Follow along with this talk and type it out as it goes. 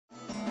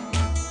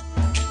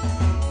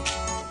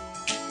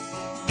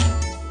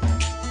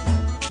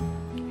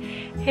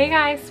Hey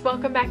guys,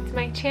 welcome back to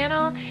my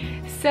channel.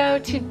 So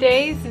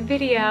today's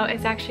video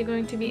is actually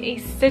going to be a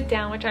sit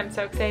down, which I'm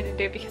so excited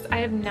to do because I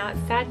have not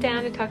sat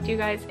down to talk to you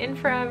guys in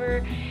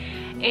forever.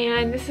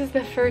 And this is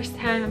the first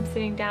time I'm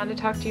sitting down to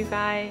talk to you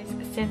guys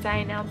since I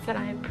announced that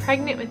I am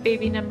pregnant with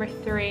baby number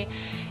 3.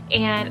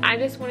 And I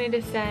just wanted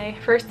to say,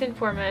 first and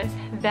foremost,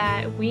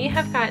 that we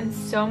have gotten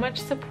so much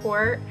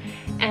support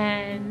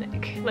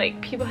and like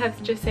people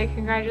have just said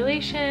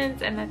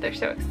congratulations and that they're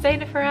so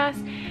excited for us.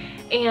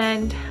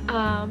 And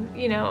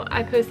you know,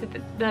 I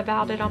posted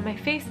about it on my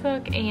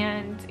Facebook,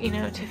 and you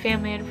know, to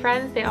family and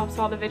friends, they all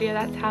saw the video.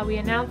 That's how we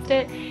announced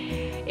it,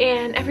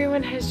 and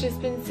everyone has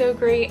just been so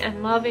great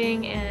and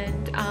loving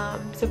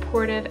and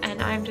supportive,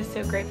 and I'm just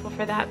so grateful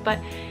for that. But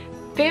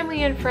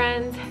family and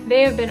friends,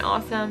 they have been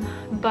awesome,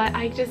 but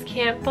I just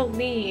can't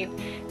believe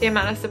the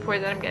amount of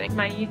support that I'm getting from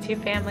my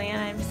YouTube family, and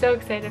I'm so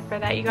excited for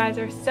that. You guys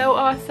are so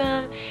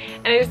awesome,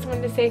 and I just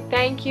wanted to say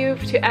thank you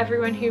to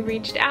everyone who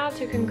reached out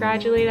to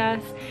congratulate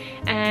us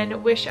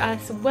and wish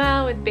us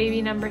well with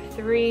baby number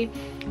 3.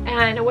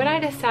 And what I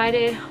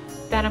decided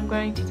that I'm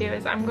going to do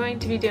is I'm going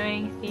to be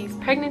doing these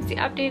pregnancy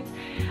updates.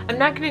 I'm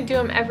not going to do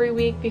them every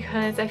week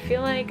because I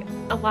feel like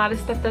a lot of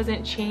stuff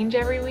doesn't change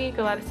every week.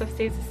 A lot of stuff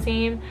stays the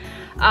same.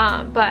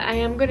 But I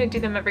am going to do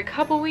them every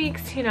couple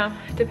weeks, you know,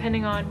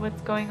 depending on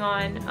what's going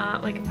on,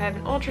 like if I have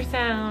an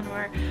ultrasound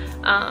or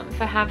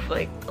if I have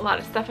like a lot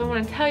of stuff I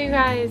want to tell you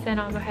guys, then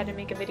I'll go ahead and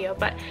make a video.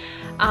 But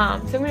so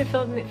I'm going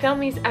to film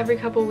these every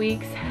couple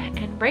weeks,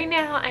 and right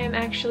now I am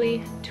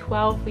actually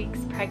 12 weeks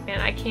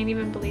pregnant. I can't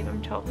even believe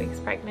I'm 12 weeks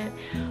pregnant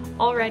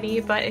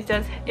already, but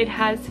it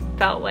has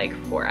felt like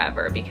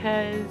forever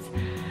because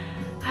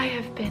I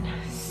have been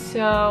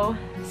so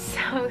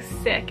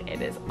sick.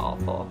 It is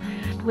awful.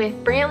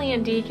 With Brantley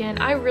and Deacon,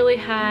 I really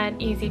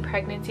had easy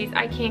pregnancies.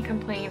 I can't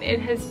complain.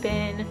 It has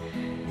been,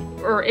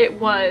 or it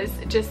was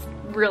just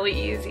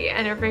really easy,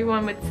 and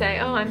everyone would say,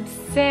 oh, I'm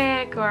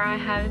sick, or I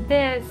have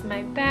this,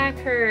 my back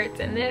hurts,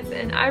 and this,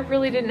 and I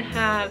really didn't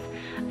have,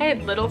 I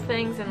had little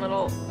things and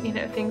little, you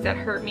know, things that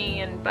hurt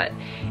me, but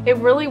it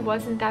really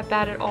wasn't that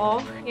bad at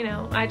all. You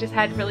know, I just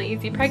had really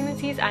easy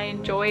pregnancies. I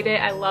enjoyed it.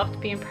 I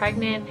loved being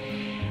pregnant,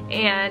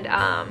 and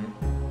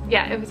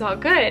yeah, it was all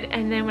good.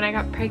 And then when I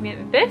got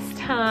pregnant this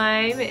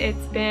time,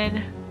 it's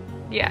been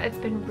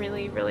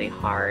really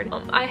hard.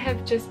 I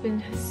have just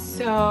been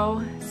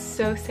so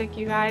sick,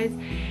 you guys,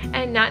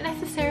 and not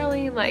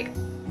necessarily like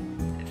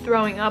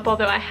throwing up,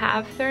 although I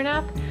have thrown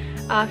up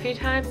a few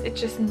times. It's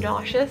just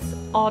nauseous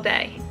all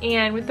day.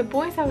 And with the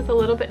boys, I was a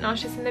little bit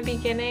nauseous in the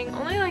beginning.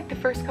 Only like the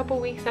first couple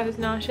weeks I was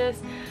nauseous,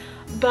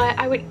 but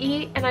I would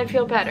eat and I'd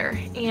feel better.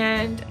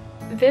 And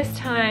this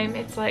time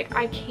it's like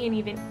I can't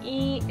even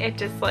eat. It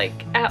just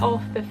like,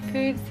 all the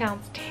food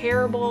sounds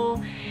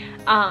terrible.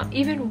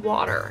 Even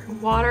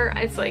water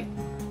is like,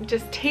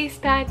 just tastes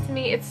bad to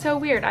me. It's so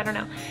weird, I don't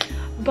know.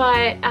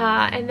 But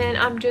and then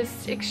I'm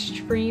just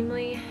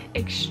extremely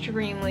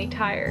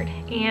tired,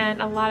 and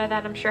a lot of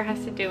that I'm sure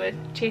has to do with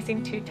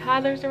chasing 2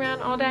 toddlers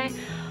around all day.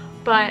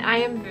 But I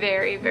am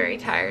very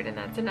tired, and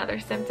that's another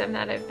symptom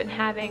that I've been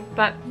having.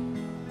 But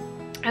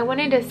I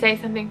wanted to say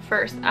something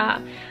first.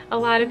 A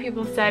lot of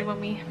people said when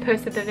we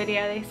posted the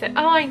video, they said,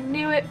 oh, I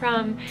knew it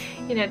from,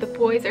 you know, the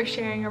boys are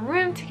sharing a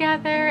room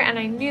together, and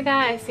I knew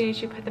that as soon as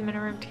you put them in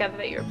a room together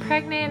that you were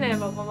pregnant and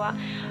blah blah blah.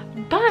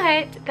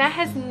 But that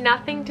has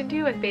nothing to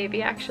do with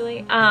baby,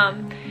 actually.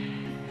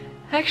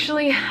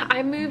 Actually,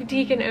 I moved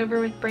Deacon over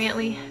with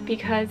Brantley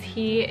because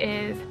he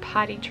is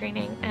potty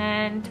training,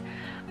 and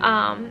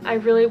I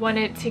really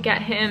wanted to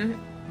get him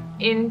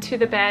into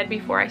the bed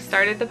before I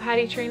started the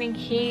potty training.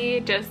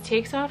 He just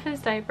takes off his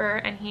diaper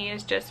and he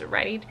is just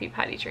ready to be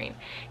potty trained.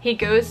 He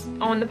goes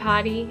on the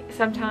potty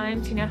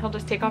sometimes, you know, he'll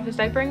just take off his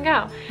diaper and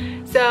go.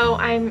 So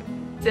I've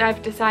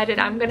decided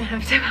I'm gonna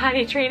have to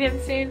potty train him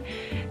soon.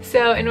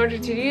 So in order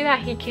to do that,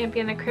 he can't be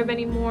in the crib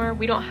anymore.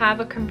 We don't have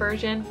a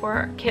conversion for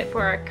our kit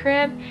for our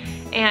crib,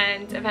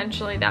 and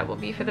eventually that will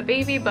be for the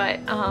baby. But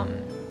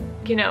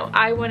you know,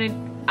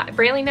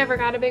 Brantley never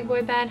got a big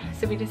boy bed,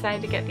 so we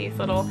decided to get these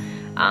little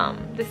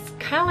this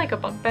kind of like a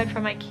bunk bed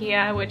from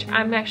IKEA, which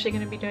I'm actually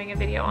going to be doing a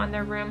video on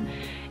their room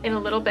in a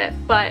little bit.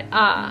 But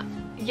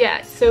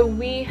yeah, so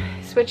we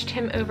switched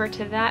him over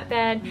to that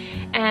bed,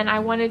 and I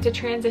wanted to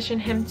transition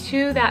him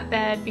to that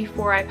bed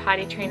before I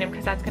potty train him,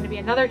 because that's going to be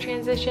another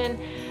transition.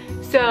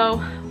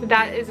 So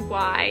that is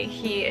why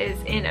he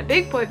is in a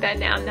big boy bed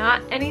now,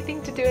 not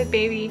anything to do with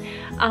baby,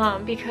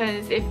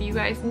 because if you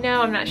guys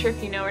know, I'm not sure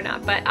if you know or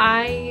not, but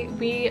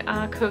we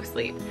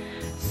co-sleep.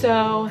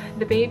 So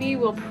the baby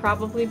will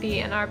probably be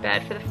in our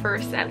bed for the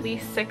first at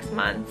least 6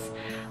 months,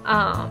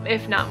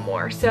 if not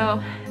more.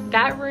 So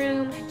that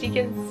room,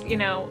 Deacon's, you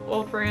know,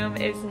 old room,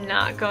 is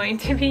not going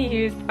to be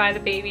used by the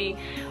baby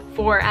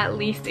for at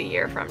least a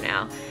year from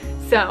now.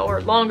 So,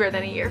 or longer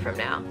than a year from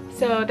now.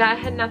 So that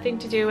had nothing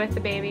to do with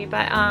the baby,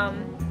 but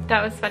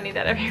that was funny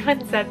that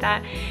everyone said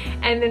that.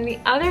 And then the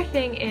other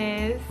thing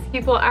is,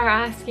 people are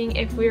asking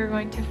if we are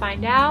going to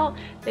find out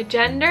the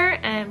gender,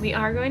 and we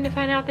are going to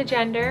find out the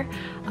gender.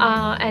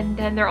 And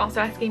then they're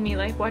also asking me,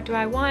 like, what do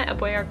I want, a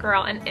boy or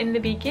girl? And in the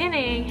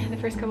beginning, the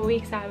first couple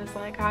weeks, I was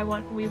like,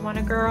 we want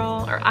a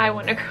girl, or I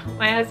want a girl.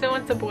 My husband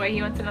wants a boy,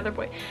 he wants another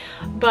boy.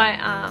 But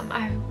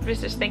I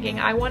was just thinking,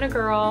 I want a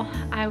girl.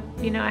 I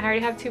already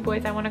have 2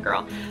 boys, I want a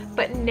girl.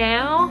 But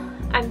now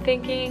I'm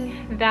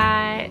thinking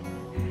that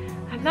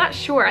I'm not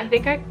sure. I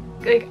think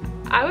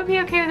I would be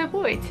okay with a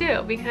boy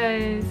too,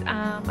 because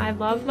I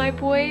love my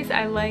boys.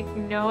 I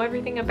know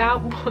everything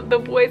about the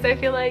boys. I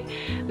feel like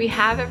we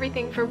have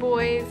everything for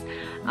boys,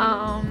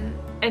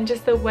 and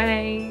just the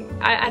way,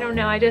 I don't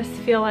know, I just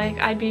feel like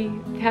I'd be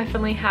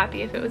definitely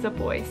happy if it was a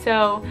boy.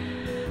 So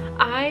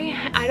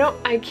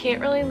I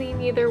can't really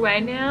lean either way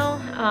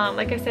now.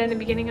 Like I said in the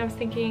beginning, I was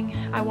thinking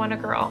I want a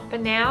girl,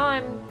 but now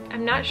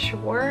I'm not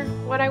sure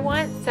what I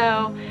want.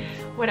 So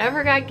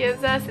whatever God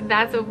gives us,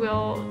 that's what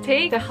we'll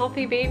take. A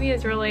healthy baby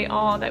is really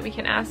all that we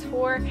can ask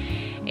for.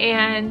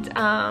 And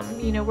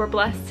we're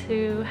blessed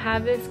to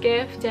have this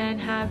gift and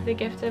have the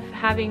gift of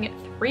having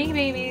 3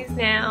 babies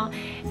now,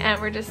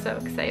 and we're just so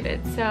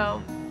excited.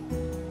 So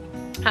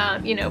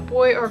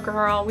boy or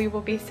girl, we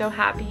will be so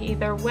happy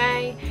either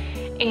way.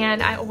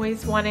 And I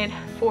always wanted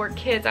 4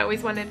 kids. I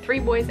always wanted 3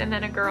 boys and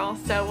then a girl.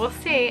 So we'll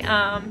see.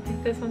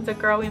 If this one's a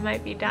girl, we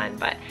might be done.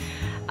 But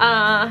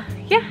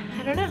yeah,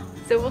 I don't know.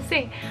 So we'll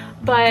see.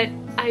 But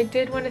I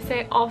did want to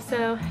say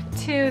also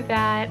too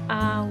that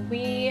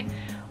we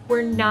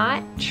were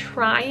not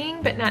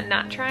trying, but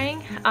not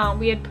trying.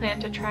 We had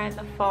planned to try in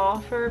the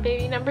fall for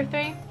baby number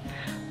 3,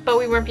 but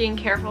we weren't being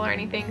careful or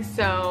anything.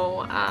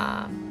 So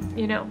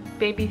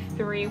baby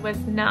 3 was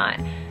not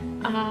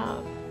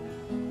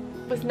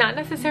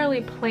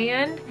necessarily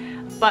planned,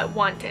 but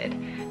wanted.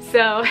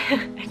 So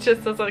it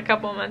just was a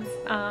couple months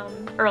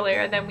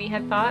earlier than we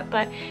had thought,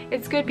 but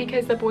it's good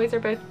because the boys are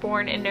both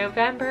born in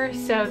November,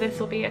 so this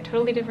will be a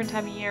totally different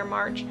time of year,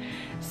 March.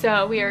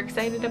 So we are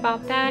excited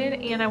about that,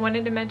 and I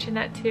wanted to mention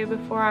that too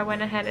before I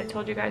went ahead and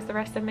told you guys the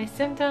rest of my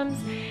symptoms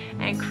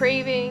and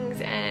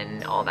cravings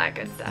and all that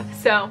good stuff.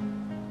 So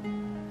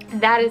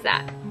that is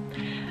that.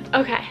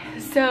 Okay,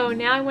 so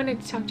now I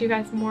wanted to talk to you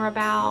guys more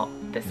about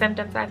the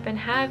symptoms I've been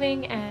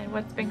having and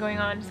what's been going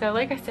on. So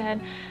like I said,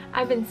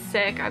 I've been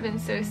sick. I've been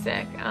so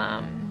sick.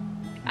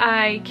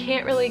 I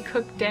can't really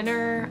cook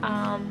dinner,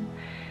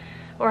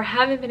 or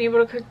haven't been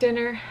able to cook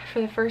dinner for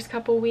the first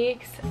couple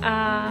weeks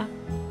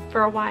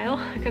for a while,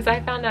 because I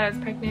found out I was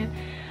pregnant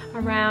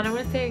around, I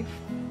want to say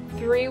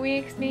 3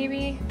 weeks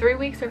maybe, 3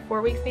 weeks or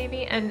 4 weeks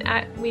maybe, and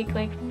at week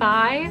like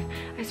 5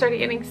 I started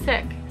getting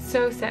sick,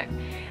 so sick,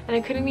 and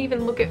I couldn't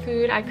even look at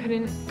food. I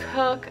couldn't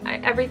cook.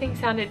 Everything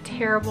sounded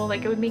terrible.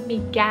 Like, it would make me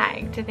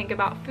gag to think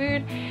about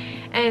food,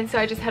 and so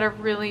I just had a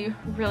really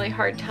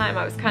hard time.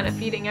 I was kind of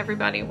feeding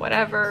everybody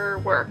whatever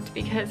worked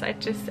because I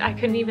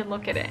couldn't even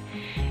look at it.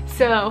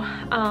 So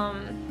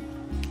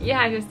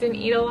yeah, I just didn't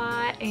eat a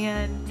lot,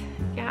 and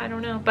yeah, I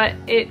don't know, but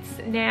it's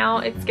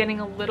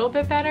getting a little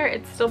bit better.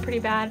 It's still pretty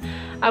bad.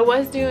 I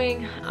was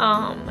doing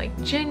like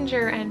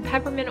ginger and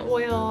peppermint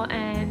oil,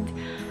 and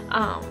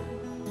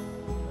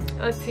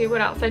let's see what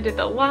else. I did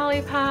the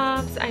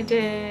lollipops.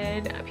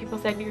 People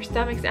said your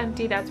stomach's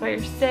empty, that's why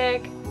you're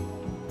sick.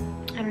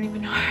 I don't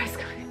even know where I was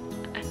going.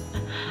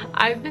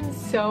 I've been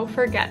so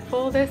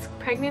forgetful this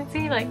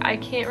pregnancy, like I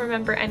can't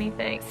remember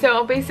anything.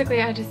 So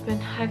basically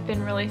I've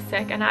been really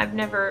sick, and I've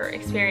never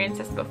experienced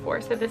this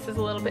before, so this is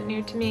a little bit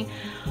new to me.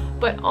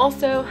 But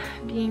also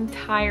being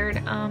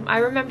tired. I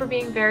remember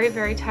being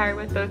very tired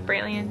with both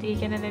Brantley and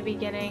Deacon in the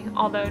beginning,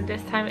 although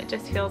this time it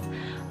just feels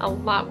a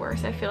lot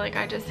worse. I feel like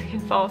I just can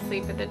fall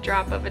asleep at the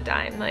drop of a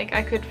dime. Like,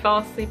 I could fall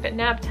asleep at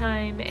nap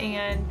time,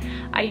 and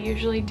I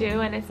usually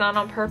do, and it's not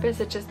on purpose.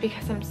 It's just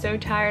because I'm so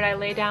tired. I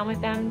lay down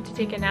with them to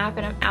take a nap,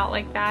 and I'm out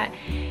like that.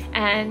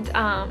 And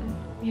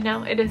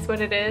it is what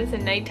it is.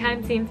 And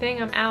nighttime, same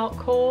thing, I'm out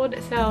cold.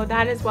 So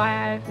that is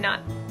why I've not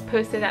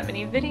posted that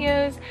many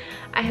videos.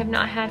 I have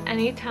not had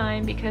any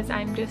time because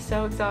I'm just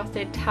so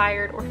exhausted,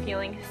 tired, or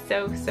feeling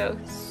so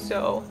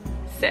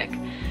sick.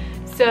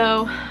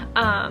 So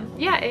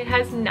yeah, it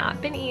has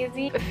not been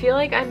easy. I feel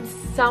like I'm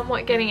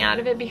somewhat getting out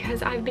of it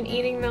because I've been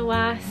eating the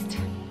last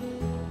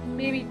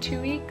maybe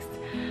 2 weeks.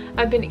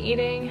 I've been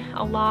eating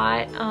a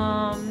lot.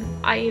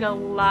 I eat a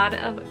lot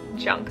of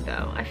junk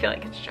though. I feel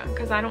like it's junk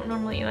because I don't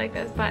normally eat like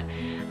this, but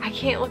I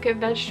can't look at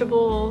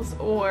vegetables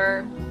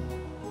or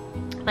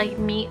like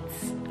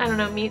meats. I don't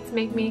know, meats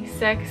make me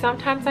sick.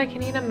 Sometimes I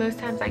can eat them, most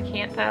times I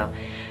can't though.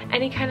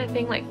 Any kind of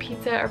thing like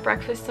pizza or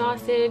breakfast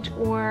sausage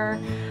or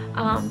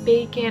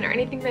bacon or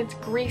anything that's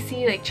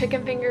greasy, like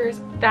chicken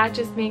fingers, that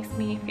just makes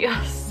me feel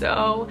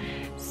so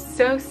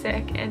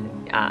sick and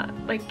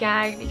like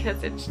gag,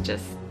 because it's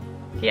just,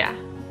 yeah,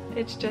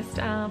 it's just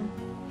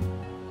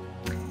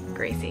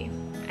greasy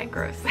and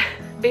gross.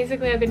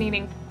 Basically I've been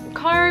eating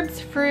carbs,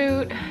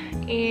 fruit,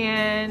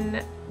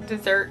 and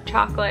dessert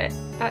chocolate,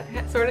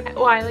 that sort of thing.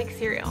 Oh, I like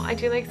cereal. I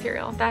do like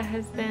cereal. That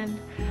has been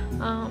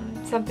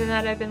something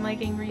that I've been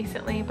liking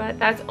recently, but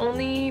that's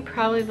only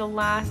probably the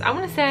last, I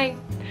want to say,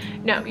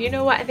 no, you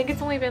know what, I think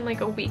it's only been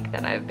like a week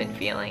that I've been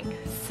feeling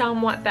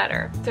somewhat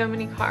better. So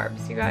many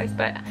carbs, you guys,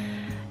 but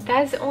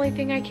that's the only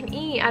thing I can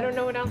eat. I don't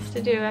know what else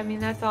to do. I mean,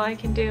 that's all I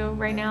can do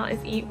right now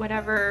is eat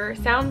whatever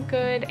sounds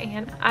good.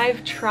 And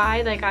I've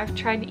tried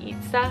to eat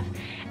stuff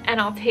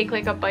and I'll take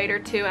like a bite or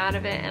two out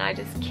of it and I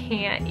just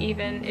can't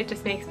even, it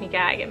just makes me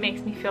gag. It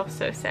makes me feel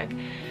so sick.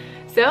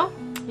 So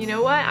you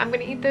know what, I'm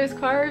gonna eat those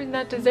carbs and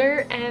that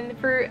dessert and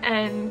fruit,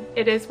 and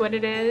it is what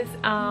it is.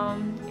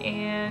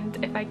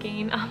 And if I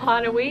gain a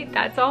lot of weight,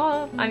 that's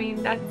all. I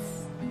mean,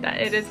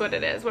 it is what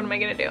it is. What am I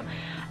gonna do?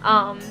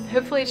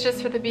 Hopefully it's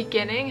just for the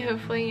beginning.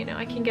 Hopefully, you know,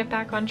 I can get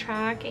back on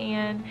track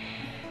and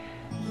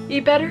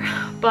eat better,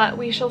 but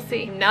we shall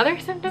see. Another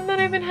symptom that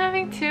I've been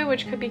having too,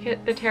 which could be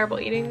the terrible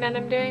eating that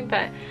I'm doing,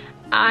 but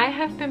I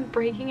have been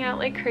breaking out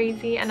like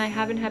crazy and I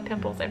haven't had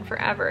pimples in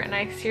forever, and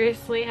I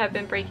seriously have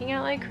been breaking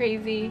out like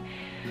crazy.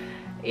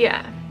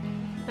 Yeah,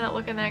 not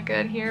looking that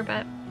good here,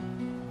 but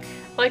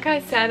like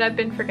I said, I've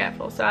been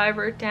forgetful, so I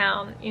wrote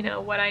down, you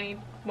know, what I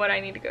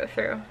need to go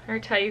through or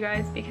tell you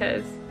guys,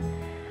 because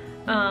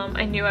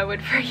I knew I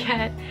would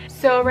forget.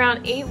 So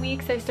around 8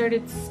 weeks I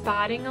started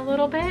spotting a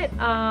little bit.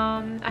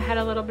 I had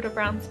a little bit of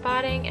brown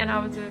spotting and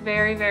I was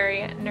very,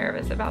 very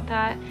nervous about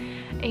that,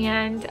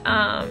 and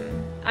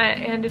I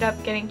ended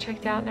up getting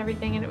checked out and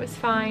everything and it was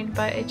fine,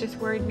 but it just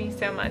worried me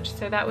so much.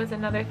 So that was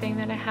another thing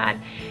that I had,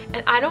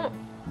 and I don't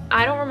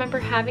remember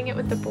having it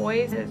with the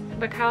boys,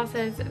 but Kyle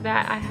says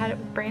that I had it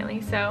with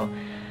Brantley, so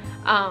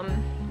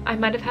I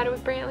might have had it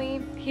with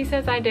Brantley. He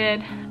says I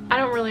did. I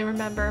don't really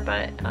remember,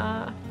 but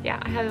yeah,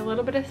 I had a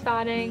little bit of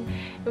spotting.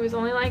 It was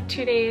only like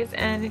 2 days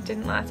and it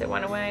didn't last. It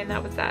went away and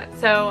that was that.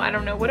 So I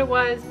don't know what it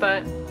was,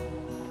 but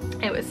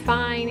it was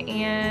fine.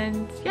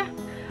 And yeah,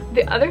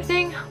 the other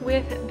thing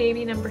with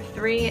baby number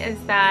 3 is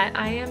that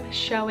I am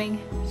showing,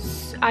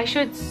 I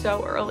showed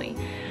so early.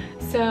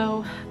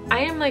 So I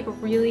am like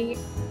really,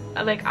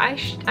 like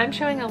I'm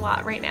showing a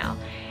lot right now.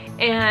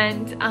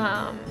 And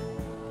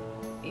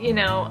you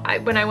know,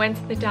 when I went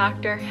to the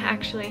doctor,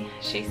 actually,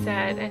 she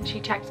said, and she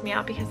checked me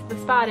out because of the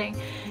spotting,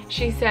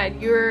 she said,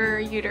 your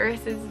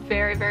uterus is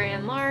very, very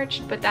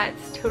enlarged, but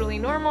that's totally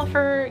normal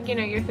for, you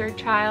know, your 3rd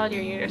child.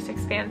 Your uterus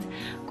expands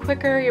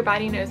quicker, your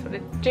body knows what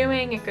it's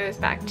doing, it goes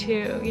back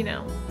to, you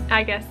know,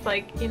 I guess,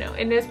 like, you know,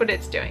 it knows what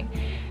it's doing.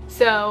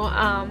 So,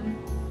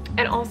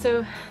 and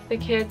also the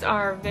kids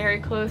are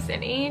very close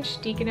in age.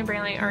 Deacon and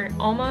Brantley are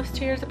almost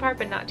 2 years apart,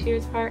 but not 2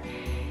 years apart.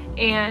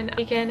 And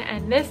Deacon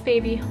and this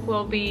baby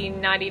will be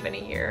not even a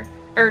year,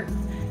 or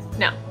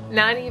no,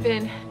 not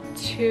even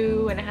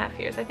 2.5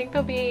 years. I think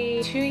they'll be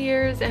 2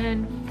 years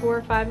and 4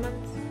 or 5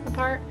 months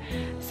apart.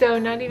 So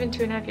not even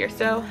 2.5 years.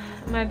 So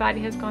my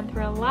body has gone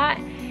through a lot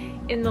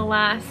in the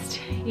last,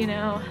 you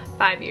know,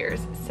 5 years.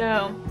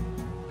 So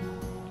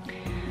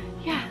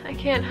yeah, I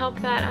can't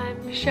help that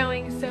I'm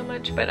showing so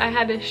much, but I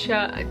had to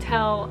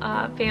tell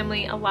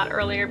family a lot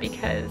earlier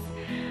because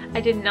I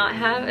did not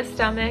have a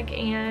stomach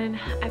and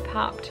I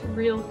popped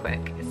real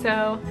quick.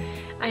 So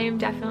I am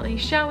definitely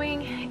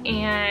showing,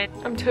 and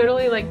I'm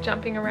totally like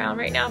jumping around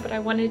right now, but I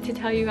wanted to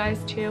tell you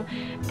guys too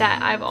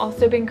that I've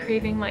also been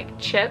craving like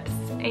chips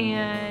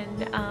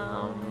and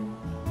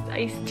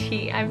iced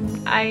tea.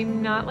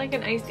 I'm not like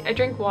an iced tea. I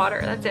drink water,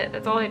 that's it,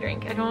 that's all I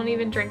drink. I don't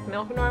even drink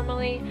milk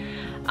normally.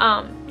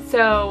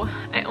 So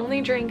I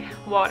only drink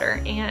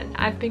water, and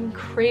I've been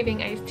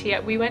craving iced tea.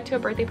 We went to a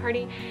birthday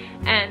party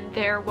and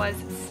there was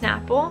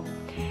Snapple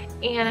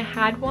and I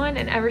had one,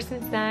 and ever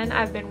since then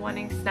I've been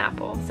wanting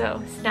Snapple.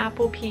 So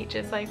Snapple Peach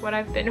is like what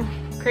I've been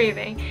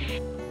craving.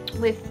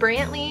 With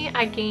Brantley,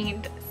 I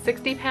gained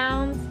 60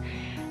 pounds.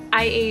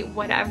 I ate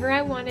whatever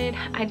I wanted.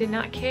 I did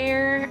not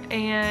care,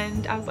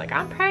 and I was like,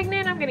 I'm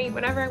pregnant, I'm gonna eat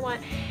whatever I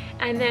want.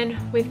 And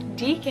then with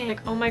Deacon,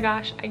 like, oh my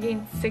gosh, I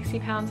gained 60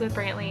 pounds with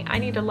Brantley. I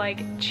need to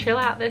like chill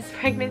out this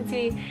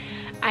pregnancy.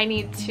 I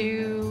need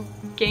to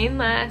gain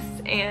less,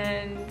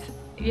 and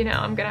you know,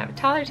 I'm gonna have a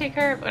toddler take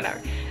care of, whatever.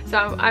 So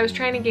I was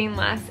trying to gain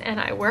less, and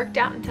I worked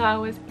out until I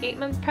was 8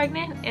 months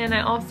pregnant, and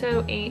I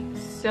also ate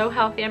so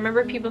healthy. I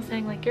remember people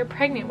saying like, you're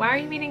pregnant, why are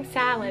you eating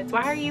salads?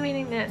 Why are you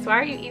eating this? Why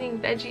are you eating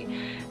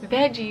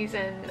veggies?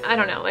 And I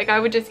don't know, like I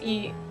would just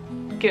eat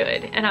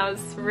good, and I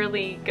was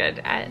really good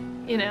at,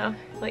 you know,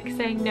 like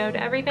saying no to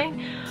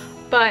everything.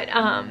 But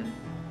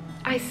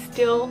I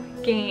still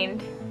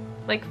gained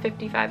like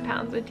 55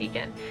 pounds with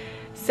Deacon.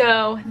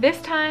 So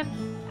this time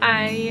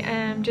I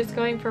am just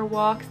going for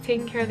walks,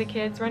 taking care of the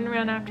kids, running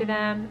around after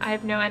them. I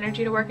have no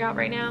energy to work out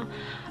right now,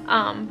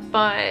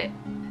 but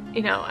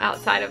you know,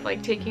 outside of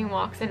like taking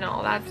walks and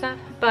all that stuff.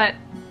 But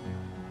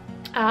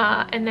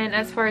and then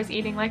as far as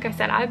eating, like I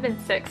said, I've been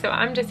sick, so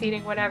I'm just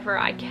eating whatever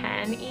I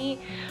can eat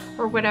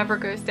or whatever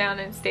goes down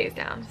and stays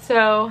down.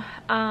 So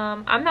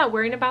I'm not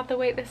worrying about the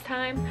weight this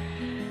time.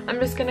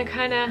 I'm just gonna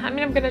kind of, I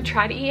mean, I'm gonna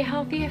try to eat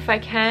healthy if I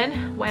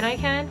can, when I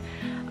can,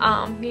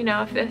 you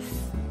know, if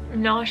this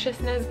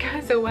nauseousness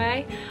goes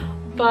away.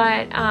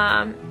 but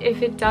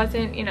if it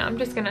doesn't, you know, I'm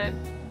just gonna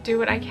do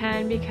what I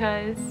can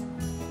because,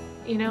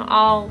 you know,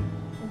 I'll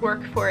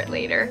work for it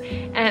later.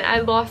 And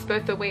I lost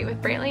both the weight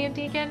with Brantley and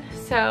Deacon,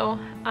 so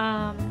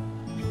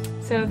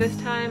so this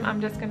time I'm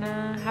just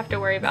gonna have to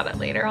worry about it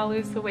later. I'll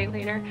lose the weight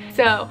later.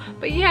 So,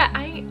 but yeah,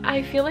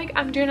 I feel like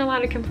I'm doing a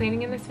lot of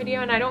complaining in this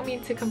video, and I don't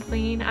mean to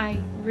complain. I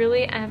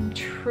really am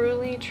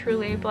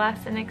truly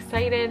blessed and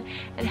excited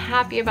and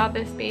happy about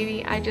this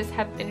baby. I just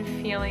have been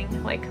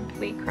feeling like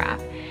complete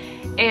crap.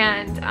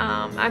 And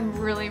I'm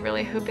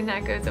really hoping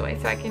that goes away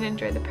so I can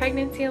enjoy the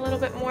pregnancy a little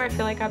bit more. I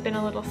feel like I've been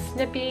a little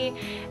snippy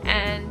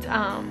and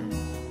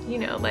you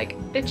know, like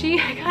bitchy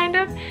kind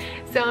of.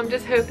 So I'm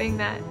just hoping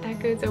that that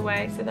goes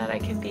away so that I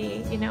can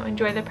be, you know,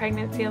 enjoy the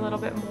pregnancy a little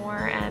bit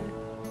more and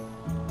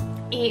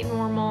eat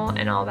normal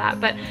and all that.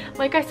 But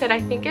like I said,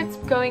 I think it's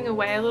going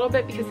away a little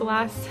bit because the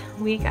last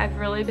week I've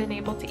really been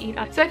able to eat.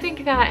 So I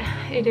think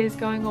that it is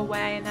going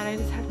away and that I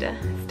just have to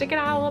stick it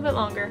out a little bit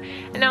longer.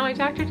 And now my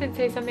doctor did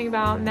say something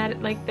about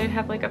like they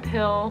have like a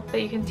pill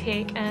that you can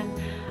take, and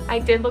I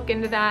did look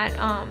into that.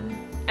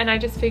 And I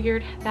just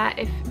figured that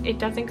if it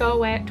doesn't go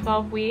away at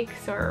 12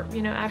 weeks or,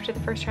 you know, after the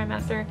first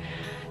trimester,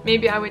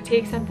 maybe I would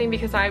take something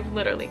because I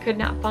literally could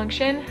not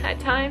function at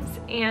times.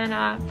 And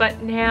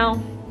but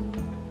now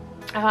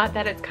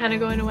that it's kind of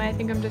going away, I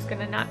think I'm just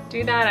gonna not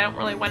do that. I don't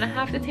really want to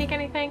have to take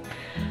anything.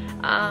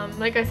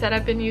 Like I said,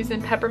 I've been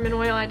using peppermint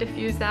oil. I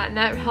diffuse that and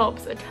that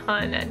helps a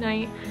ton at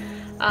night.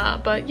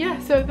 But yeah,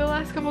 so the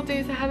last couple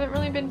days I haven't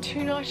really been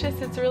too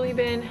nauseous. It's really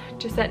been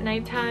just at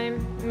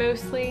nighttime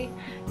mostly.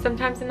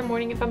 Sometimes in the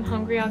morning if I'm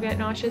hungry I'll get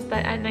nauseous,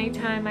 but at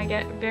nighttime I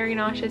get very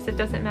nauseous. It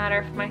doesn't matter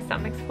if my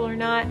stomach's full or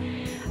not.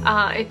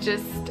 I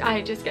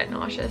just get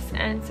nauseous,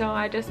 and so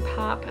I just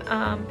pop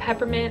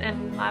peppermint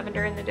and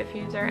lavender in the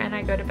diffuser and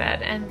I go to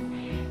bed,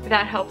 and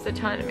that helps a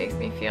ton. It makes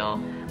me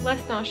feel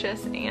less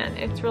nauseous and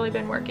it's really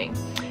been working.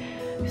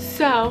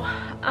 So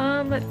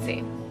let's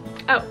see.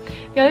 Oh,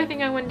 the other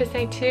thing I wanted to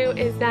say too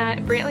is that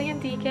Brantley and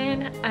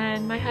Deacon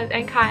and my husband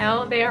and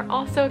Kyle, they are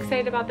all so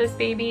excited about this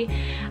baby.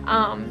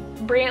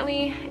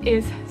 Brantley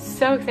is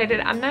so excited.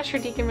 I'm not sure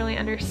Deacon really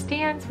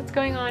understands what's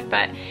going on,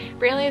 but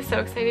Brantley is so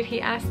excited.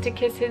 He asked to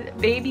kiss his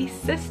baby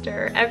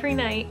sister every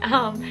night,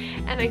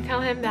 and I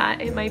tell him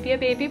that it might be a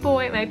baby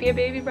boy, it might be a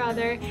baby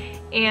brother,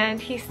 and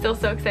he's still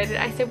so excited.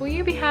 I said, will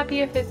you be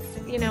happy if it's,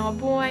 you know, a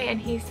boy? And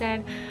he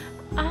said,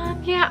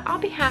 yeah, I'll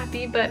be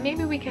happy, but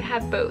maybe we could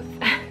have both.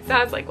 So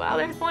I was like, well,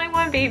 there's only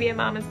one baby in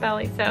mama's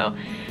belly, so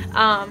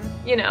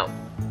you know,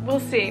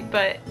 we'll see.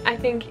 But I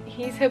think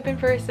he's hoping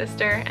for a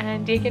sister,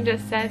 and Deacon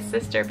just says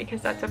sister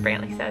because that's what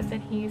Brantley says,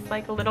 and he's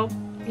like a little,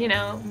 you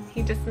know,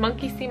 he just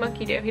monkey see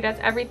monkey do. He does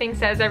everything,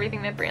 says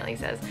everything that Brantley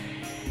says.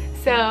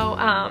 So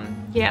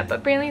yeah,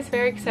 but Brantley's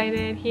very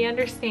excited. He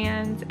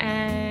understands,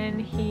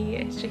 and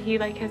he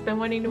like has been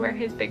wanting to wear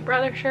his big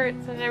brother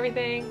shirts and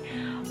everything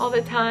all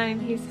the time.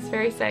 He's just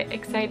very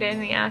excited,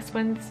 and he asked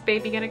when's this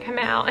baby gonna come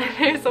out, and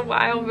there's a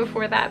while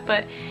before that,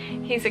 but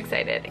he's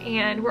excited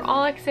and we're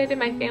all excited.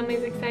 My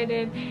family's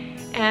excited,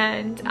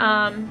 and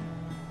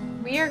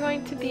we are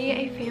going to be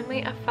a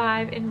family of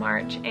 5 in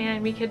March,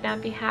 and we could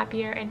not be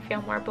happier and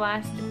feel more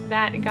blessed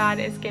that God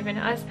has given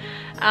us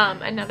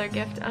another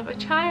gift of a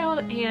child,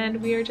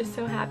 and we are just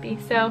so happy.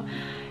 So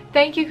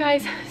thank you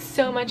guys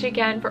so much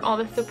again for all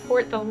the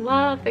support, the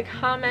love, the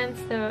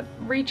comments, the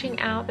reaching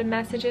out, the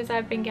messages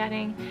I've been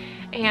getting,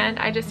 and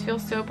I just feel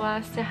so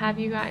blessed to have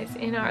you guys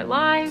in our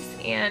lives,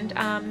 and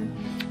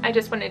I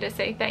just wanted to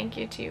say thank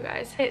you to you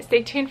guys.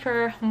 Stay tuned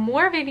for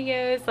more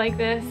videos like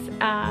this,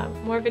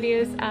 more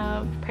videos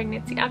of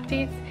pregnancy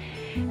updates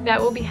that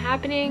will be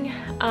happening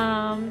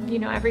you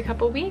know, every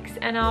couple weeks,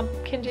 and I'll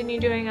continue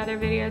doing other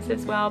videos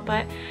as well,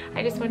 but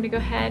I just wanted to go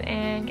ahead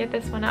and get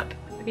this one up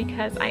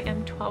because I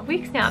am 12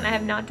 weeks now and I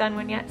have not done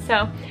one yet.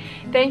 So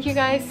thank you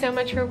guys so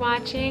much for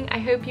watching. I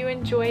hope you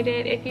enjoyed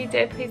it. If you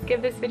did, please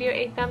give this video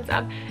a thumbs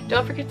up.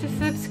 Don't forget to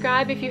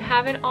subscribe if you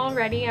haven't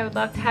already. I would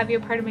love to have you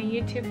a part of my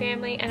YouTube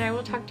family, and I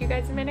will talk to you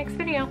guys in my next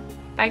video.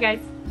 Bye guys.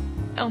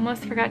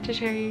 Almost forgot to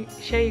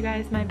show you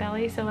guys my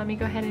belly, so let me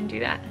go ahead and do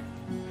that.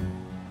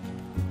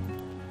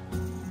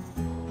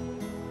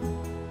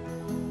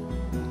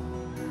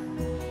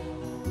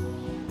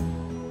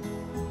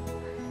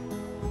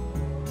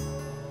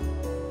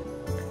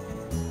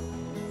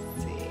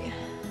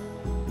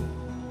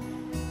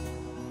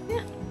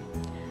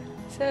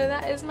 So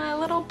that is my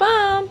little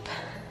bump.